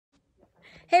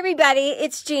Hey everybody,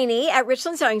 it's Jeannie at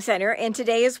Richland Sewing Center, and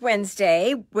today is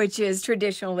Wednesday, which is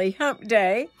traditionally hump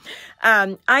day.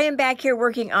 I am back here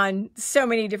working on so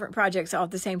many different projects all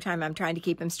at the same time. I'm trying to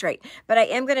keep them straight, but I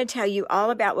am going to tell you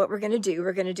all about what we're going to do.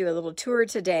 We're going to do a little tour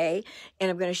today, and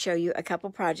I'm going to show you a couple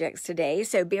projects today,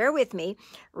 so bear with me.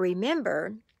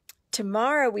 Remember,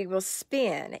 tomorrow we will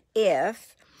spin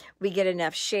if we get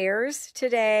enough shares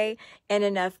today and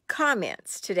enough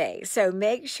comments today. So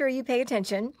make sure you pay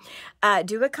attention.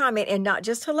 Do a comment, and not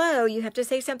just hello. You have to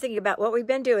say something about what we've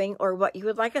been doing or what you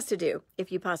would like us to do,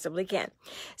 if you possibly can.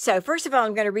 So first of all,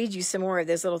 I'm going to read you some more of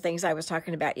those little things I was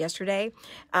talking about yesterday.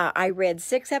 I read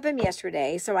 6 of them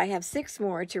yesterday, so I have 6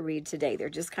 more to read today. They're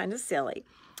just kind of silly.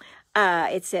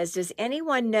 It says, does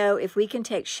anyone know if we can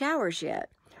take showers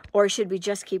yet, or should we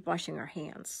just keep washing our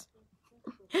hands?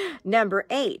 Number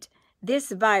 8,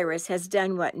 this virus has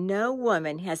done what no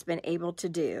woman has been able to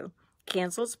do: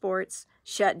 cancel sports,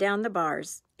 shut down the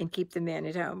bars, and keep the men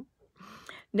at home.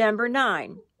 Number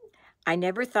 9, I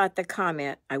never thought the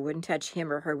comment, I wouldn't touch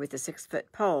him or her with a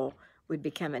 6-foot pole, would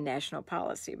become a national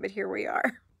policy, but here we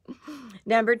are.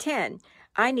 Number 10,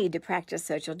 I need to practice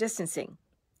social distancing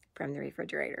from the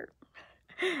refrigerator.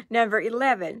 Number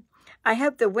 11, I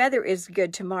hope the weather is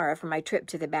good tomorrow for my trip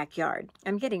to the backyard.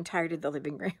 I'm getting tired of the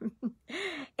living room.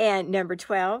 And number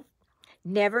 12,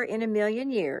 never in a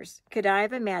million years could I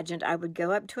have imagined I would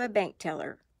go up to a bank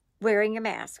teller wearing a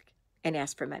mask and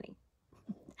ask for money.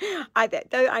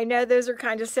 I know those are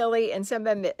kind of silly, and some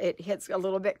of them it hits a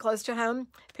little bit close to home,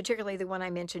 particularly the one I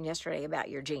mentioned yesterday about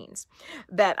your jeans.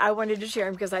 But I wanted to share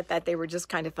them because I thought they were just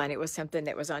kind of fun. It was something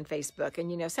that was on Facebook. And,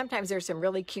 you know, sometimes there's some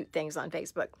really cute things on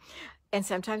Facebook, and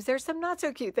sometimes there's some not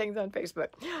so cute things on Facebook.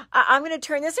 I'm going to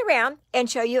turn this around and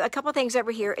show you a couple things over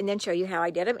here and then show you how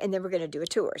I did them, and then we're going to do a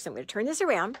tour. So I'm going to turn this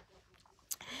around.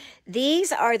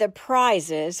 These are the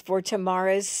prizes for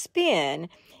tomorrow's spin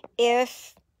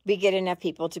if we get enough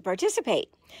people to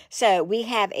participate. So we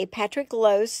have a Patrick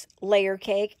Lose layer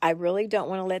cake. I really don't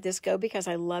want to let this go because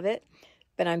I love it,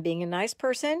 but I'm being a nice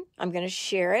person. I'm going to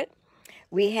share it.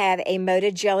 We have a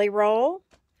Moda jelly roll,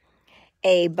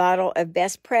 a bottle of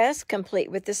Best Press, complete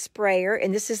with the sprayer,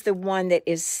 and this is the one that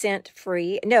is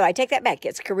scent-free. No, I take that back.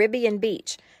 It's Caribbean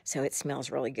Beach, so it smells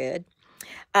really good.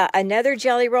 Another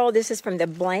jelly roll. This is from the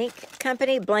Blank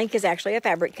company. Blank is actually a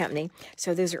fabric company.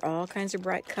 So those are all kinds of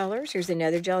bright colors. Here's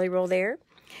another jelly roll there.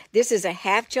 This is a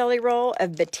half jelly roll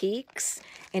of Batiks,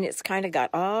 and it's kind of got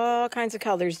all kinds of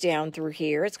colors down through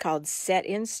here. It's called Set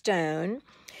in Stone.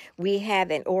 We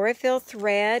have an Aurifil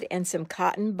thread and some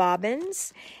cotton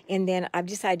bobbins. And then I've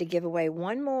decided to give away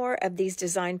one more of these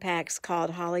design packs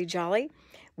called Holly Jolly,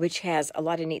 which has a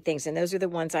lot of neat things. And those are the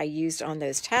ones I used on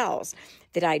those towels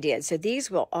that I did. So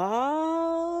these will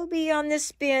all be on the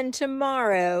spin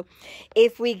tomorrow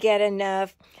if we get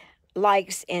enough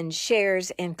likes and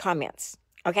shares and comments.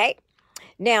 Okay?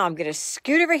 Now I'm going to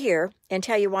scoot over here and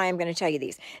tell you why I'm going to tell you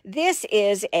these. This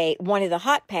is one of the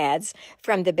hot pads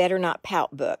from the Better Not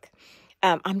Pout book.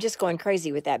 I'm just going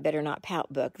crazy with that Better Not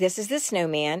Pout book. This is the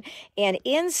snowman, and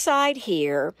inside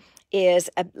here is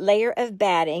a layer of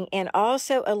batting and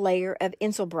also a layer of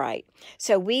Insulbrite.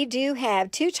 So we do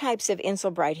have 2 types of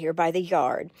Insulbrite here by the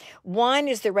yard. One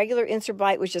is the regular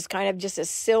Insulbrite, which is kind of just a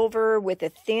silver with a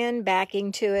thin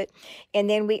backing to it. And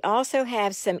then we also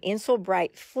have some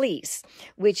Insulbrite fleece,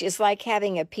 which is like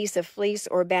having a piece of fleece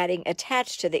or batting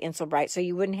attached to the Insulbrite, so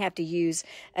you wouldn't have to use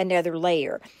another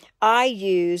layer. I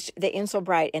used the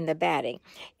Insulbrite and the batting.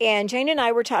 And Jane and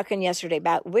I were talking yesterday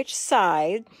about which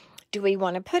side do we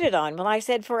want to put it on? Well, I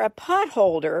said for a pot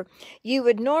holder, you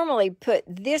would normally put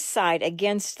this side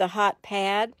against the hot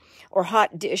pad or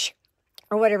hot dish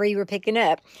or whatever you were picking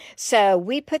up. So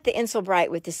we put the Insulbrite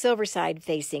with the silver side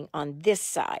facing on this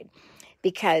side.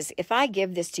 Because if I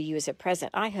give this to you as a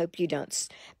present, I hope you don't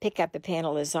pick up a pan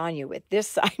of lasagna with this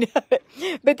side of it.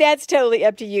 But that's totally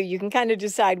up to you. You can kind of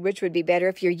decide which would be better.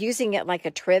 If you're using it like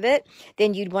a trivet,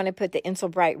 then you'd want to put the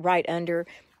Insulbrite right under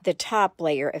the top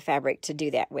layer of fabric to do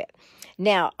that with.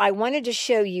 Now, I wanted to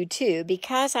show you too,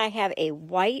 because I have a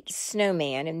white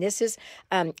snowman, and this is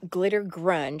glitter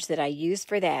grunge that I used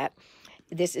for that.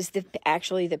 This is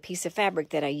actually the piece of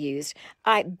fabric that I used.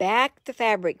 I backed the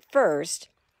fabric first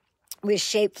with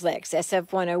Shapeflex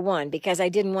SF101 because I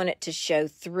didn't want it to show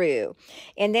through.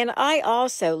 And then I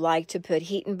also like to put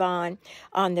Heat and Bond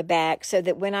on the back so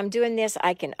that when I'm doing this,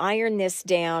 I can iron this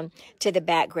down to the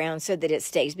background so that it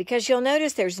stays. Because you'll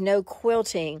notice there's no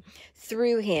quilting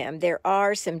through him. There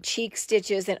are some cheek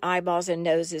stitches and eyeballs and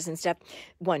noses and stuff.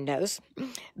 One nose.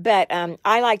 But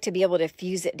I like to be able to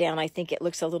fuse it down. I think it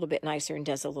looks a little bit nicer and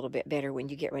does a little bit better when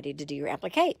you get ready to do your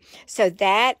applique. So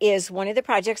that is one of the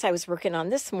projects I was working on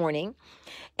this morning. something.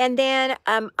 And then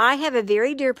I have a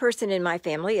very dear person in my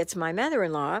family. It's my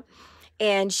mother-in-law.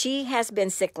 And she has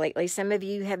been sick lately. Some of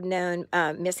you have known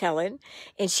Miss Helen,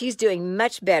 and she's doing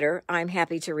much better, I'm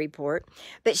happy to report.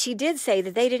 But she did say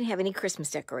that they didn't have any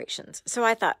Christmas decorations. So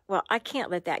I thought, well, I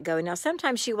can't let that go. Now,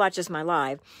 sometimes she watches my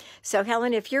live. So,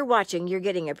 Helen, if you're watching, you're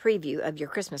getting a preview of your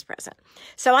Christmas present.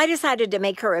 So I decided to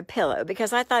make her a pillow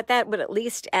because I thought that would at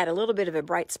least add a little bit of a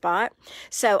bright spot.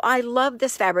 So I love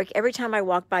this fabric. Every time I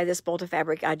walk by this bolt of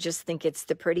fabric, I just think it's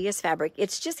the prettiest fabric.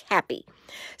 It's just happy.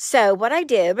 So what I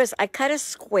did was I cut a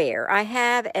square. I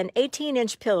have an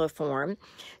 18-inch pillow form,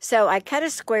 so I cut a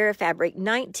square of fabric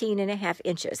 19.5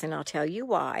 inches, and I'll tell you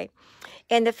why.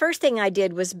 And the first thing I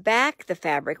did was back the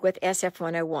fabric with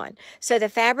SF101. So the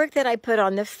fabric that I put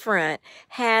on the front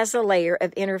has a layer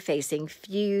of interfacing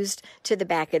fused to the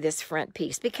back of this front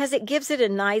piece because it gives it a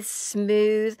nice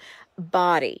smooth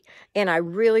body, and I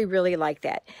really, really like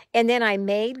that. And then I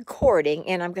made cording,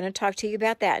 and I'm going to talk to you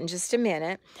about that in just a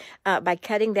minute, by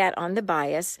cutting that on the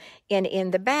bias. And in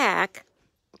the back,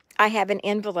 I have an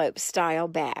envelope style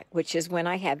back, which is when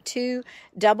I have two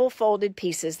double folded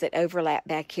pieces that overlap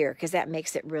back here, because that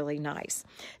makes it really nice.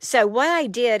 So what I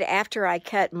did after I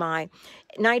cut my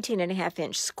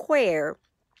 19.5-inch square,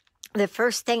 the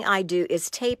first thing I do is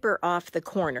taper off the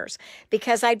corners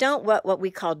because I don't want what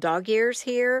we call dog ears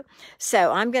here.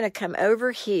 So I'm going to come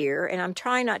over here, and I'm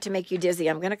trying not to make you dizzy.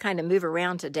 I'm going to kind of move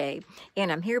around today, and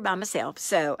I'm here by myself.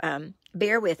 So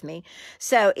bear with me.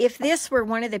 So if this were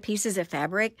one of the pieces of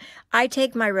fabric, I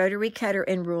take my rotary cutter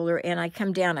and ruler, and I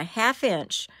come down a 1/2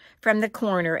 inch from the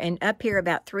corner and up here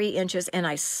about 3 inches, and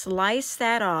I slice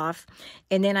that off,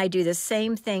 and then I do the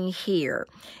same thing here.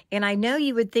 And I know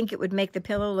you would think it would make the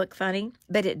pillow look funny,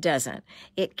 but it doesn't.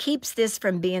 It keeps this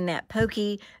from being that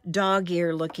pokey dog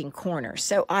ear looking corner.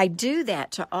 So I do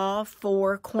that to all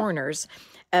 4 corners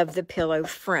of the pillow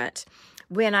front.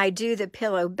 When I do the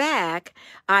pillow back,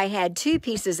 I had 2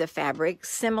 pieces of fabric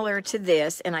similar to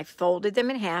this, and I folded them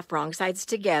in half, wrong sides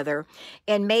together,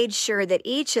 and made sure that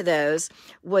each of those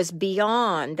was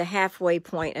beyond the halfway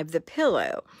point of the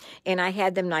pillow. And I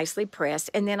had them nicely pressed.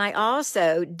 And then I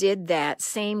also did that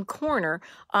same corner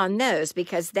on those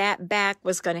because that back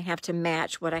was going to have to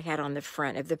match what I had on the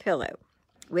front of the pillow.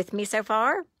 With me so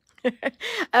far?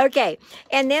 Okay,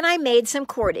 and then I made some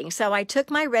cording. So I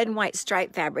took my red and white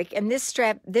stripe fabric, and this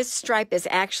stripe is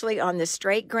actually on the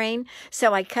straight grain.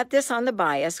 So I cut this on the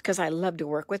bias because I love to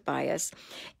work with bias,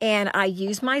 and I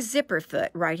used my zipper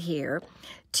foot right here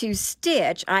to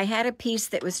stitch. I had a piece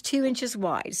that was 2 inches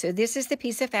wide. So this is the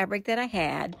piece of fabric that I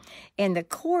had. And the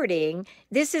cording,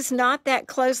 this is not that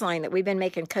clothesline that we've been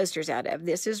making coasters out of.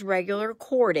 This is regular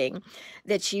cording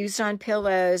that's used on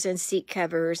pillows and seat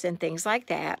covers and things like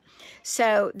that.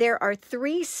 So there are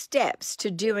 3 steps to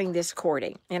doing this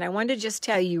cording. And I want to just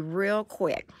tell you real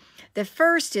quick. The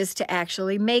first is to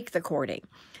actually make the cording.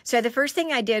 So the first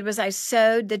thing I did was I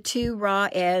sewed the 2 raw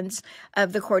ends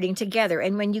of the cording together.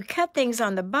 And when you cut things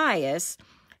on the bias,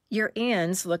 your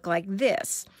ends look like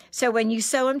this. So when you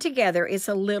sew them together, it's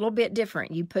a little bit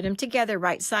different. You put them together,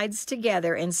 right sides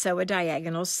together, and sew a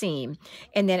diagonal seam.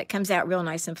 And then it comes out real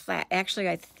nice and flat. Actually,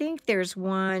 I think there's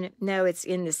one. No, it's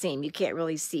in the seam. You can't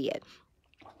really see it.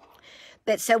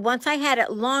 But so once I had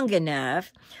it long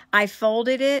enough, I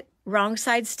folded it wrong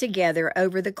sides together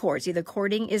over the cord. See, the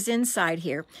cording is inside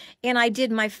here. And I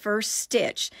did my first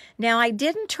stitch. Now, I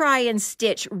didn't try and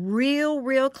stitch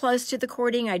real close to the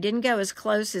cording. I didn't go as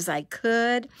close as I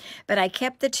could, but I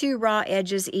kept the 2 raw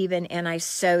edges even, and I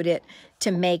sewed it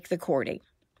to make the cording.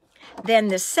 Then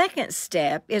the second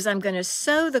step is I'm going to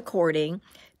sew the cording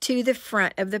to the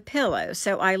front of the pillow.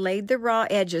 So I laid the raw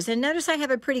edges, and notice I have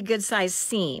a pretty good size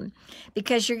seam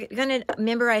because you're going to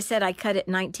remember I said I cut it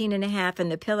 19.5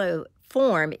 and the pillow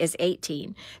form is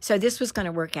 18. So this was going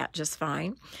to work out just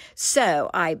fine. So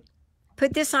I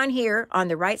put this on here on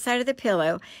the right side of the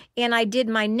pillow, and I did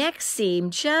my next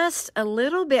seam just a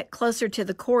little bit closer to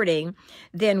the cording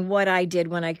than what I did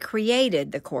when I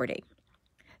created the cording.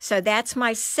 So that's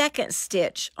my second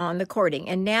stitch on the cording,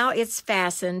 and now it's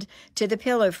fastened to the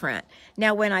pillow front.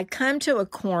 Now when I come to a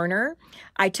corner,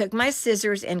 I took my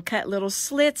scissors and cut little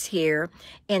slits here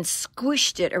and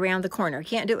squished it around the corner.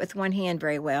 Can't do it with one hand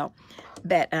very well,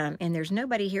 but and there's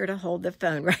nobody here to hold the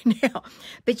phone right now.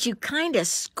 But you kind of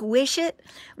squish it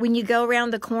when you go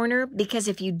around the corner, because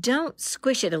if you don't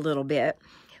squish it a little bit,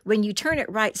 when you turn it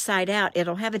right side out,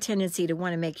 it'll have a tendency to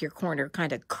want to make your corner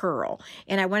kind of curl.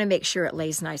 And I want to make sure it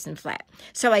lays nice and flat.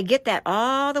 So I get that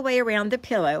all the way around the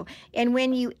pillow. And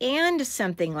when you end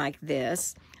something like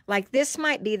this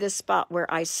might be the spot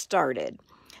where I started.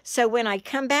 So when I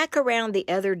come back around the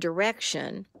other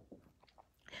direction,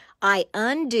 I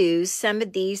undo some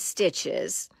of these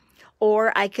stitches,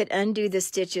 or I could undo the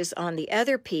stitches on the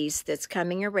other piece that's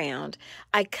coming around.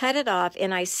 I cut it off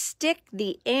and I stick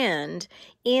the end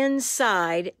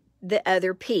inside the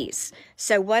other piece.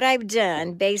 So what I've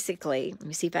done, basically, let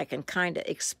me see if I can kind of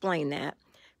explain that.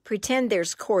 Pretend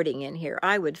there's cording in here.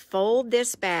 I would fold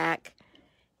this back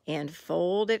and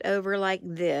fold it over like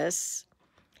this.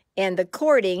 And the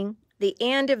cording, the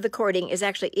end of the cording is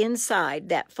actually inside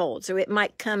that fold. So it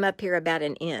might come up here about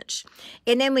an inch.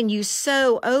 And then when you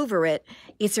sew over it,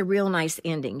 it's a real nice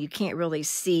ending. You can't really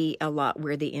see a lot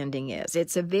where the ending is.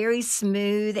 It's a very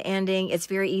smooth ending. It's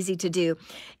very easy to do.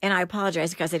 And I apologize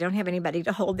because I don't have anybody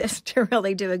to hold this to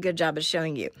really do a good job of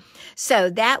showing you. So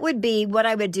that would be what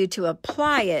I would do to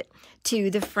apply it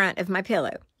to the front of my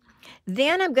pillow.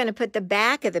 Then I'm going to put the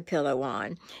back of the pillow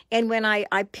on. And when I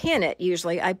pin it,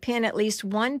 usually I pin at least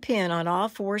one pin on all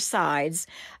four sides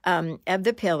of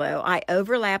the pillow. I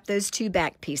overlap those two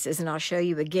back pieces, and I'll show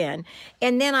you again.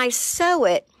 And then I sew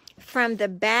it from the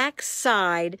back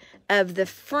side of the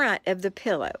front of the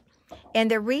pillow.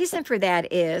 And the reason for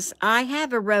that is I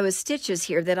have a row of stitches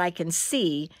here that I can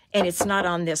see, and it's not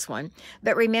on this one.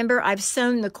 But remember, I've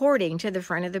sewn the cording to the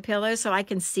front of the pillow so I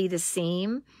can see the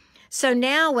seam. So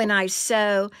now when I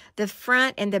sew the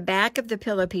front and the back of the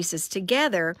pillow pieces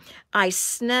together, I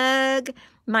snug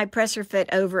my presser foot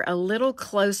over a little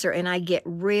closer and I get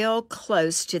real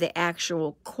close to the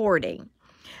actual cording.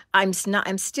 I'm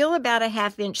still about a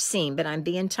 1/2 inch seam, but I'm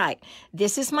being tight.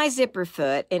 This is my zipper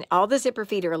foot, and all the zipper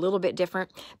feet are a little bit different,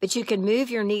 but you can move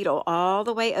your needle all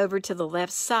the way over to the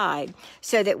left side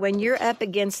so that when you're up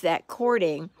against that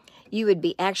cording, you would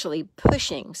be actually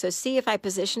pushing. So see if I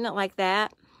position it like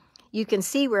that. You can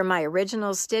see where my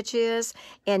original stitch is,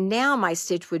 and now my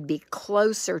stitch would be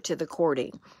closer to the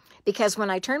cording. Because when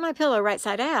I turn my pillow right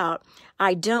side out,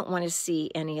 I don't want to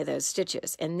see any of those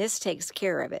stitches, and this takes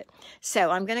care of it.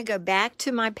 So I'm going to go back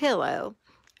to my pillow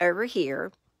over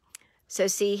here. So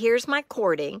see, here's my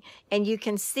cording, and you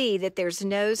can see that there's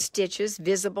no stitches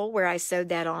visible where I sewed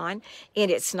that on, and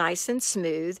it's nice and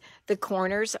smooth. The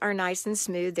corners are nice and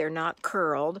smooth. They're not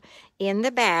curled. In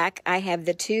the back, I have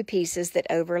the two pieces that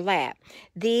overlap.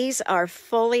 These are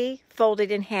fully folded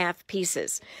in half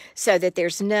pieces so that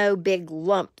there's no big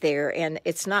lump there, and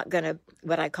it's not going to,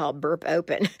 what I call, burp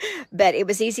open. But it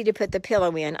was easy to put the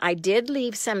pillow in. I did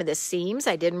leave some of the seams.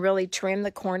 I didn't really trim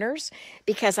the corners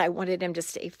because I wanted them to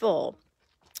stay full.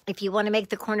 If you want to make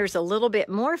the corners a little bit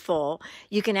more full,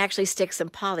 you can actually stick some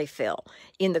polyfill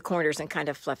in the corners and kind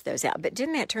of fluff those out. But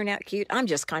didn't that turn out cute? I'm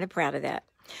just kind of proud of that.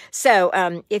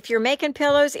 So if you're making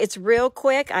pillows, it's real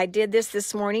quick. I did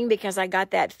this morning because I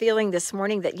got that feeling this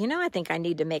morning that, you know, I think I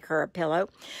need to make her a pillow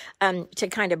to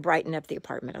kind of brighten up the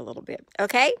apartment a little bit.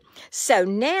 Okay, so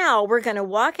now we're going to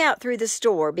walk out through the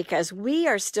store because we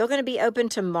are still going to be open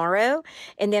tomorrow.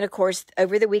 And then, of course,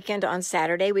 over the weekend on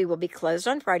Saturday, we will be closed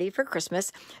on Friday for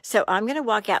Christmas. So I'm going to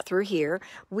walk out through here.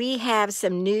 We have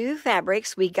some new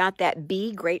fabrics. We got that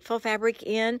Be Grateful fabric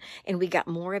in, and we got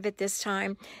more of it this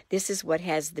time. This is what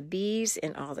has the bees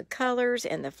and all the colors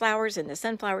and the flowers and the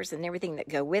sunflowers and everything that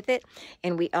go with it.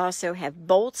 And we also have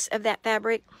bolts of that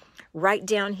fabric right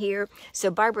down here. So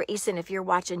Barbara Eason, if you're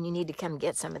watching, you need to come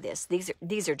get some of this.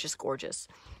 These are just gorgeous.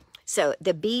 So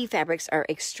the bee fabrics are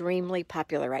extremely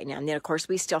popular right now. And then, of course,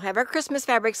 we still have our Christmas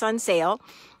fabrics on sale.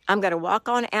 I'm going to walk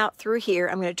on out through here.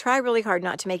 I'm going to try really hard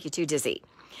not to make you too dizzy.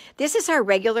 This is our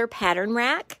regular pattern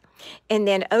rack. And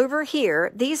then over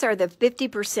here, these are the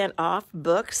 50% off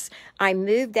books. I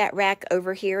moved that rack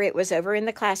over here. It was over in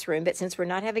the classroom, but since we're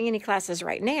not having any classes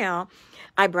right now,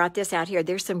 I brought this out here.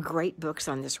 There's some great books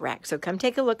on this rack, so come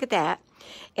take a look at that.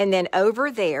 And then over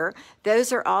there,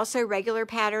 those are also regular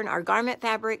pattern, our garment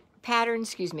fabric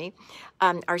patterns,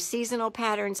 our seasonal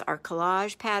patterns, our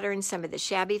collage patterns, some of the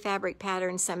shabby fabric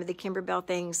patterns, some of the Kimberbell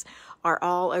things are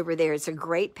all over there. It's a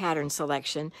great pattern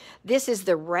selection. This is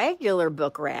the regular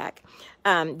book rack.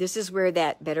 This is where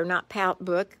that Better Not Pout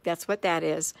book, that's what that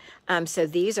is. So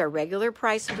these are regular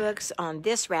price books on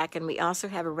this rack, and we also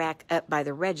have a rack up by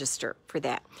the register for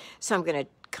that. So I'm going to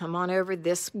come on over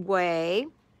this way.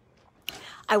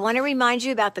 I want to remind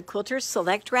you about the Quilters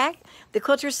Select Rack. The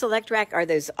Quilters Select Rack are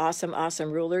those awesome,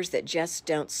 awesome rulers that just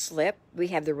don't slip. We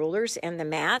have the rulers and the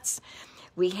mats.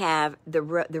 We have the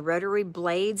rotary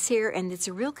blades here, and it's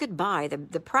a real good buy.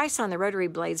 The price on the rotary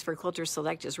blades for Quilter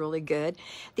Select is really good.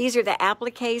 These are the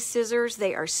applique scissors.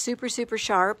 They are super, super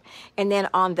sharp. And then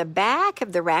on the back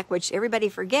of the rack, which everybody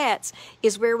forgets,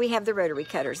 is where we have the rotary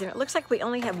cutters. And it looks like we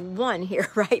only have one here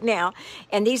right now.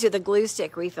 And these are the glue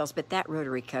stick refills, but that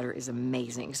rotary cutter is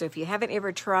amazing. So if you haven't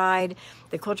ever tried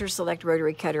the Quilter Select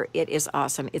rotary cutter, it is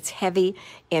awesome. It's heavy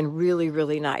and really,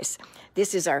 really nice.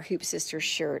 This is our Hoop Sisters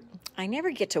shirt. I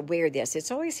never get to wear this.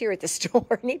 It's always here at the store.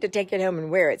 I need to take it home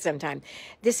and wear it sometime.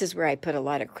 This is where I put a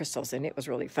lot of crystals, and it was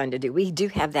really fun to do. We do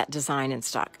have that design in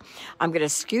stock. I'm going to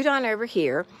scoot on over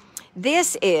here.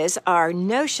 This is our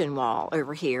notion wall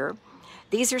over here.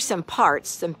 These are some parts,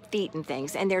 some feet and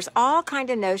things, and there's all kind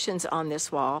of notions on this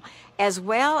wall, as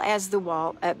well as the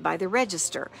wall up by the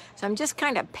register. So I'm just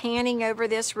kind of panning over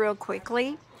this real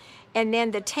quickly. And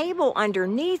then the table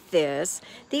underneath this,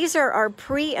 these are our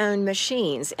pre-owned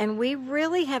machines, and we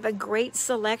really have a great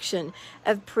selection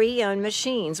of pre-owned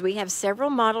machines. We have several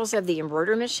models of the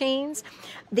embroidery machines.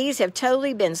 These have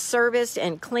totally been serviced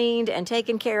and cleaned and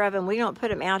taken care of, and we don't put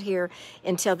them out here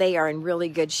until they are in really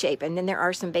good shape. And then there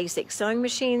are some basic sewing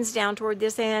machines down toward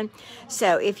this end.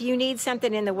 So if you need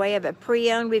something in the way of a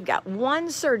pre-owned, we've got one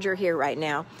serger here right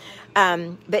now.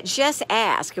 But just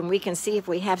ask, and we can see if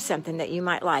we have something that you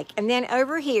might like. And then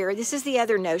over here, this is the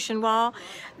other notion wall.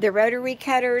 The rotary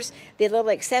cutters, the little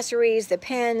accessories, the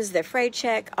pens, the freight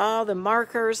check, all the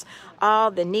markers,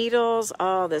 all the needles,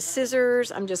 all the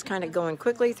scissors. I'm just kind of going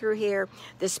quickly through here.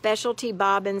 The specialty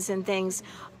bobbins and things.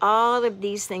 All of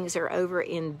these things are over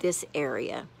in this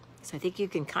area. So I think you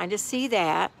can kind of see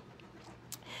that.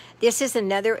 This is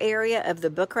another area of the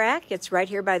book rack. It's right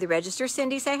here by the register.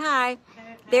 Cindy, say hi.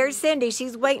 There's Cindy.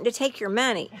 She's waiting to take your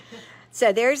money.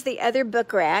 So there's the other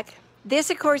book rack. This,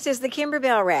 of course, is the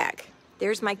Kimberbell rack.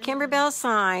 There's my Kimberbell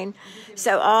sign.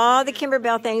 So all the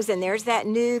Kimberbell things, and there's that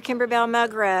new Kimberbell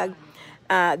mug rug.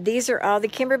 These are all the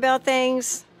Kimberbell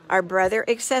things. Our brother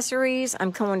accessories.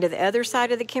 I'm going to the other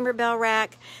side of the Kimberbell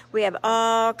rack. We have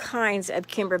all kinds of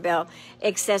Kimberbell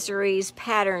accessories,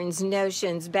 patterns,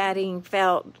 notions, batting,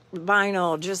 felt,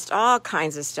 vinyl, just all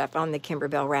kinds of stuff on the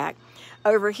Kimberbell rack.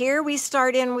 Over here, we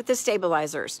start in with the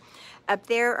stabilizers. Up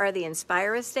there are the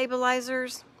Inspira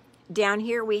stabilizers. Down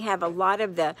here, we have a lot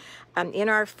of the, in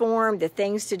our form, the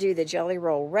things to do the jelly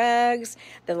roll rugs,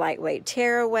 the lightweight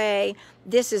tearaway.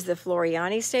 This is the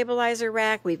Floriani stabilizer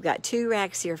rack. We've got 2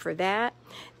 racks here for that.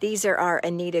 These are our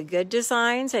Anita Good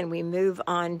designs, and we move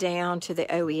on down to the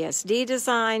OESD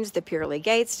designs, the Purely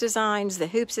Gates designs, the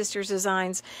Hoop Sisters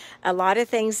designs, a lot of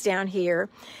things down here.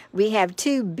 We have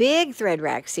 2 big thread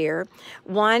racks here.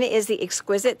 One is the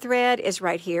Exquisite thread is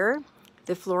right here.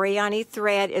 The Floriani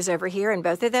thread is over here, and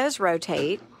both of those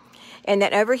rotate. And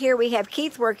then over here we have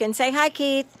Keith working. Say hi,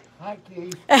 Keith. Hi,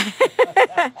 Keith.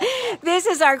 This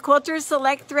is our Quilter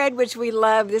Select thread, which we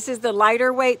love. This is the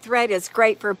lighter weight thread. It's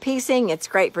great for piecing. It's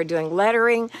great for doing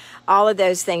lettering, all of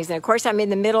those things. And of course, I'm in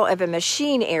the middle of a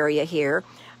machine area here.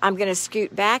 I'm going to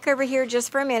scoot back over here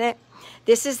just for a minute.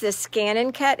 This is the scan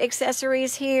and cut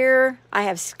accessories here. I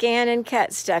have scan and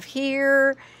cut stuff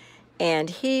here and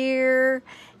here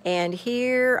and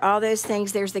here, all those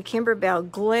things. There's the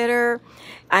Kimberbell glitter.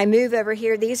 I move over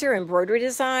here. These are embroidery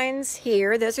designs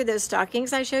here. Those are those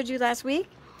stockings I showed you last week.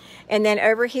 And then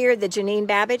over here, the Janine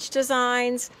Babbage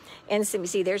designs. And so,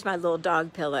 see, there's my little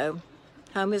dog pillow.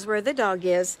 Home is where the dog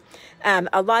is.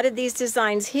 A lot of these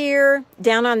designs here.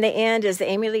 Down on the end is the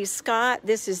Amy Lee Scott.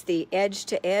 This is the edge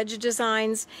to edge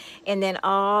designs. And then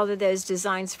all of those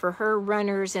designs for her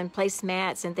runners and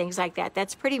placemats and things like that.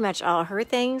 That's pretty much all her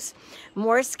things.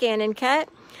 More scan and cut.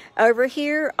 Over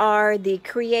here are the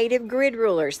creative grid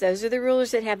rulers. Those are the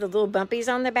rulers that have the little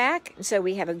bumpies on the back. So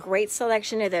we have a great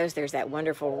selection of those. There's that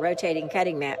wonderful rotating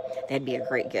cutting mat. That'd be a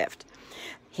great gift.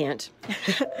 Hint.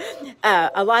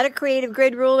 A lot of creative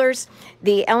grid rulers.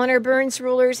 The Eleanor Burns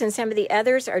rulers and some of the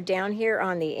others are down here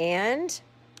on the end.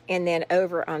 And then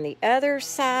over on the other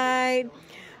side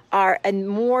are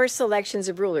more selections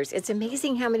of rulers. It's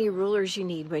amazing how many rulers you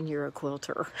need when you're a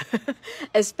quilter,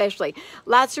 especially.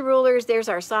 Lots of rulers. There's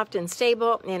our soft and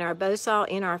stable and our bow saw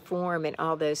in our form and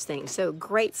all those things. So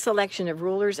great selection of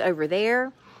rulers over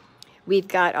there. We've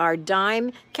got our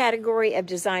dime category of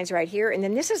designs right here. And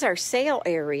then this is our sale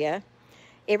area.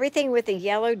 Everything with a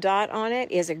yellow dot on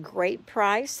it is a great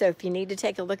price. So if you need to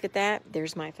take a look at that,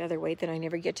 there's my featherweight that I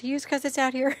never get to use because it's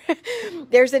out here.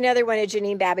 There's another one of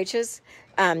Janine Babbage's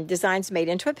designs made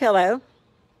into a pillow.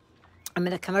 I'm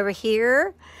going to come over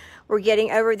here. We're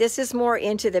getting over, this is more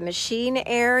into the machine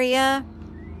area.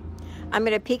 I'm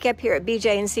going to peek up here at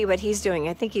BJ and see what he's doing.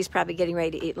 I think he's probably getting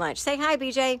ready to eat lunch. Say hi,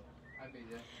 BJ.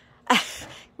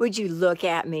 Would you look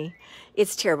at me?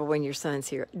 It's terrible when your son's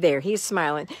here. There, he's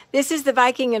smiling. This is the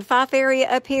Viking and Pfaff area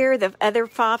up here. The other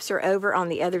Pfaffs are over on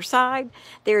the other side.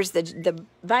 There's the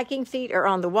Viking feet are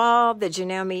on the wall. The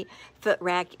Janome foot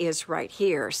rack is right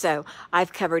here. So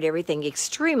I've covered everything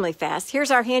extremely fast.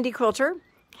 Here's our handy quilter,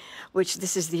 which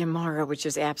this is the Amara, which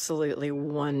is absolutely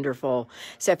wonderful.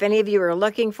 So if any of you are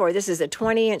looking for, this is a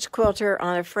 20-inch quilter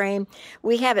on a frame.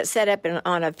 We have it set up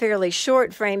on a fairly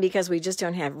short frame because we just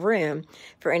don't have room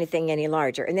for anything any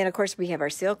larger. And then, of course, we have our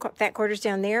seal fat quarters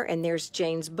down there, and there's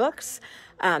Jane's books.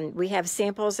 We have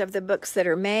samples of the books that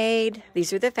are made.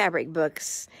 These are the fabric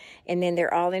books, and then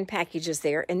they're all in packages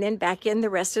there, and then back in the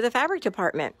rest of the fabric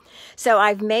department. So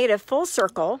I've made a full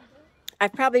circle.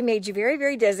 I've probably made you very,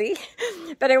 very dizzy,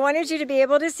 but I wanted you to be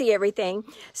able to see everything.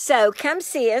 So come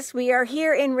see us. We are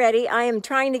here and ready. I am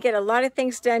trying to get a lot of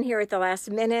things done here at the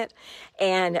last minute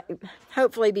and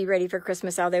hopefully be ready for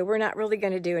Christmas, although we're not really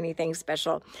going to do anything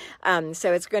special.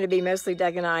 So it's going to be mostly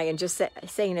Doug and I and just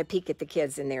saying a peek at the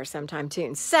kids in there sometime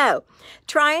soon. So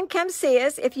try and come see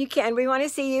us if you can. We want to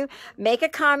see you. Make a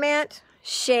comment.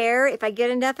 Share. If I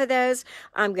get enough of those,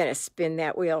 I'm going to spin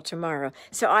that wheel tomorrow.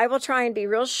 So I will try and be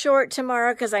real short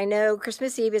tomorrow because I know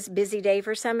Christmas Eve is a busy day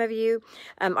for some of you.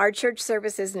 Our church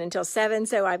service isn't until 7,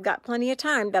 so I've got plenty of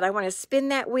time, but I want to spin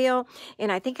that wheel,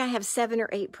 and I think I have 7 or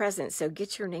 8 presents, so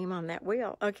get your name on that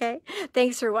wheel, okay?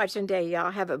 Thanks for watching today,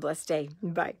 y'all. Have a blessed day.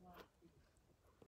 Bye.